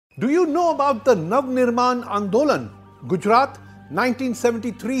Do you know about the Navnirman Andolan, Gujarat,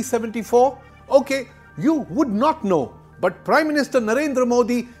 1973-74? Okay, you would not know. But Prime Minister Narendra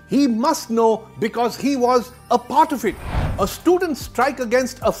Modi, he must know because he was a part of it. A student strike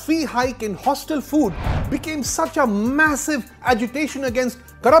against a fee hike in hostel food became such a massive agitation against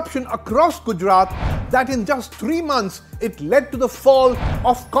corruption across Gujarat that in just 3 months it led to the fall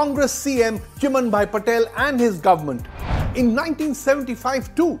of Congress CM Chimanbhai Patel and his government. In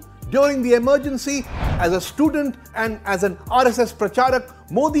 1975 too, during the emergency, as a student and as an RSS pracharak,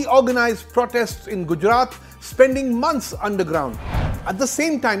 Modi organized protests in Gujarat, spending months underground. At the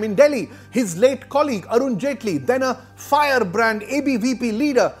same time in Delhi, his late colleague Arun Jaitley, then a firebrand ABVP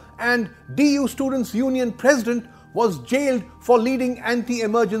leader and DU Students' Union president, was jailed for leading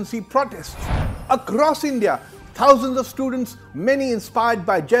anti-emergency protests. Across India, thousands of students, many inspired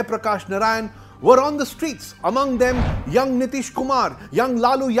by Jaiprakash Narayan, were on the streets, among them young Nitish Kumar, young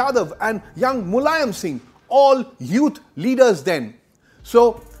Lalu Yadav and young Mulayam Singh, all youth leaders then.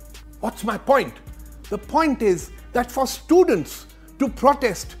 So, what's my point? The point is that for students to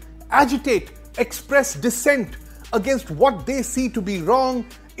protest, agitate, express dissent against what they see to be wrong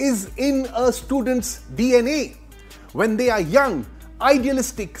is in a student's DNA. When they are young,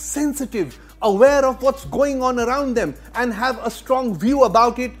 idealistic, sensitive, aware of what's going on around them and have a strong view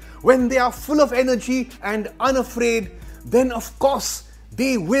about it, when they are full of energy and unafraid, then of course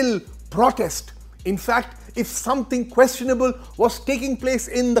they will protest. In fact, if something questionable was taking place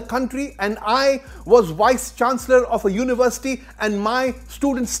in the country and I was Vice Chancellor of a university and my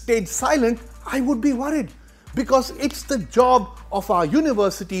students stayed silent, I would be worried, because it's the job of our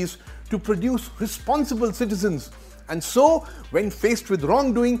universities to produce responsible citizens. And so, when faced with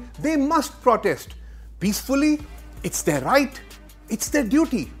wrongdoing, they must protest. Peacefully, it's their right, it's their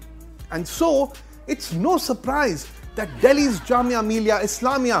duty. And so, it's no surprise that Delhi's Jamia Millia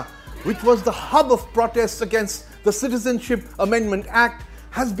Islamia, which was the hub of protests against the Citizenship Amendment Act,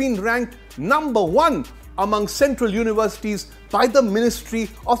 has been ranked number 1 among central universities by the Ministry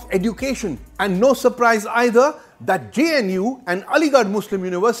of Education. And no surprise either that JNU and Aligarh Muslim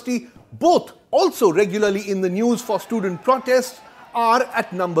University, both also regularly in the news for student protests, are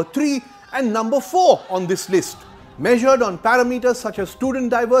at number 3 and number 4 on this list. Measured on parameters such as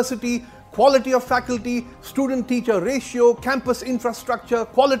student diversity, quality of faculty, student-teacher ratio, campus infrastructure,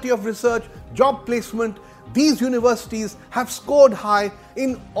 quality of research, job placement, these universities have scored high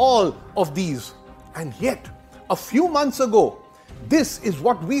in all of these. And yet, a few months ago, this is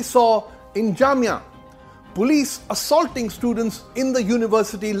what we saw in Jamia. Police assaulting students in the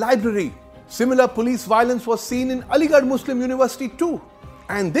university library. Similar police violence was seen in Aligarh Muslim University too.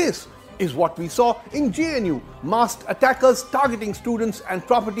 And this is what we saw in JNU, masked attackers targeting students and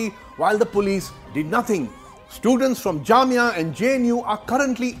property while the police did nothing. Students from Jamia and JNU are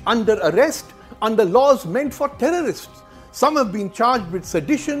currently under arrest under laws meant for terrorists. Some have been charged with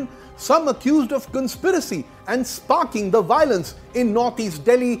sedition, some accused of conspiracy and sparking the violence in Northeast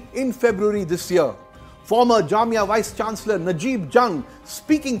Delhi in February this year. Former Jamia Vice Chancellor Najib Jung,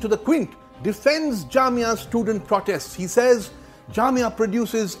 speaking to the Quint, defends Jamia's student protests. He says, Jamia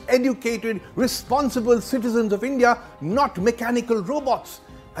produces educated, responsible citizens of India, not mechanical robots.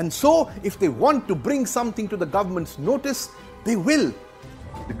 And so, if they want to bring something to the government's notice, they will.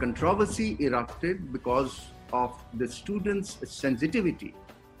 The controversy erupted because of the students' sensitivity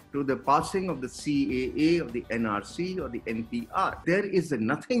to the passing of the CAA, of the NRC, or the NPR. There is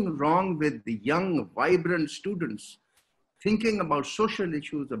nothing wrong with the young, vibrant students thinking about social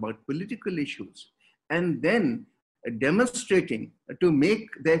issues, about political issues, and then demonstrating to make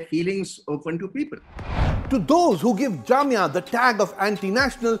their feelings open to people. To those who give Jamia the tag of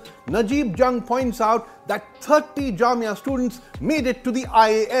anti-national, Najib Jung points out that 30 Jamia students made it to the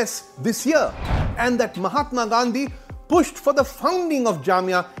IAS this year, and that Mahatma Gandhi pushed for the founding of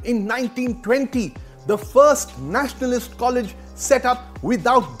Jamia in 1920, the first nationalist college set up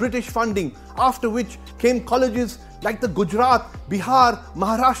without British funding, after which came colleges like the Gujarat, Bihar,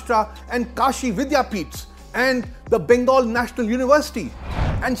 Maharashtra and Kashi Vidyapeeths, and the Bengal National University.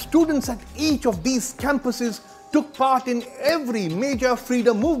 And students at each of these campuses took part in every major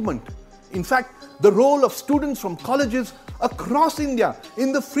freedom movement. In fact, the role of students from colleges across India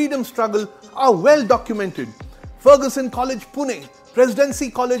in the freedom struggle are well documented. Ferguson College, Pune,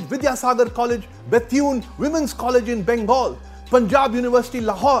 Presidency College, Vidyasagar College, Bethune Women's College in Bengal, Punjab University,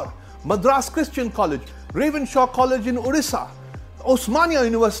 Lahore, Madras Christian College, Ravenshaw College in Orissa, Osmania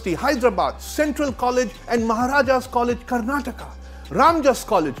University, Hyderabad, Central College and Maharajas College, Karnataka, Ramjas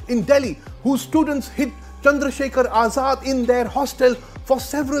College in Delhi, whose students hid Chandrasekhar Azad in their hostel for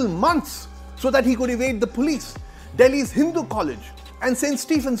several months so that he could evade the police, Delhi's Hindu College, and St.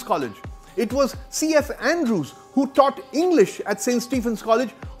 Stephen's College. It was C.F. Andrews who taught English at St. Stephen's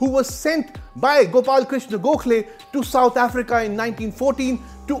College, who was sent by Gopal Krishna Gokhale to South Africa in 1914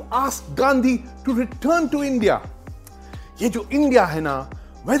 to ask Gandhi to return to India. ये जो India है ना,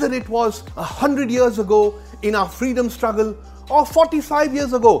 whether it was 100 years ago in our freedom struggle, or 45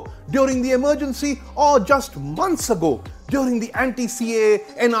 years ago during the emergency, or just months ago during the anti-CAA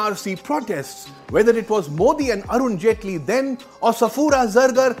NRC protests, whether it was Modi and Arun Jaitley then, or Safura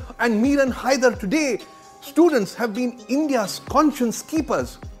Zargar and Miran Haider today, students have been India's conscience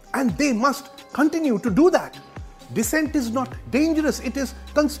keepers, and they must continue to do that. Dissent is not dangerous, it is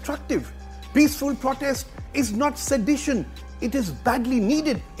constructive. Peaceful protest is not sedition, it is badly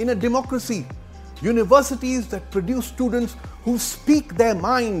needed in a democracy. Universities that produce students who speak their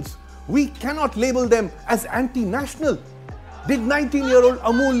minds, we cannot label them as anti-national. Did 19-year-old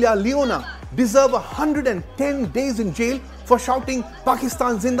Amulya Leona deserve 110 days in jail for shouting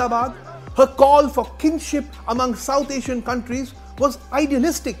Pakistan Zindabad? Her call for kinship among South Asian countries was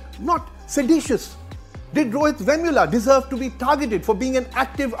idealistic, not seditious. Did Rohit Vemula deserve to be targeted for being an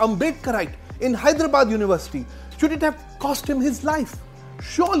active Ambedkarite in Hyderabad University? Should it have cost him his life?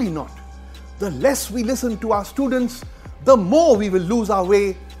 Surely not. The less we listen to our students, the more we will lose our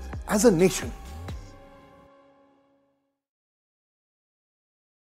way as a nation.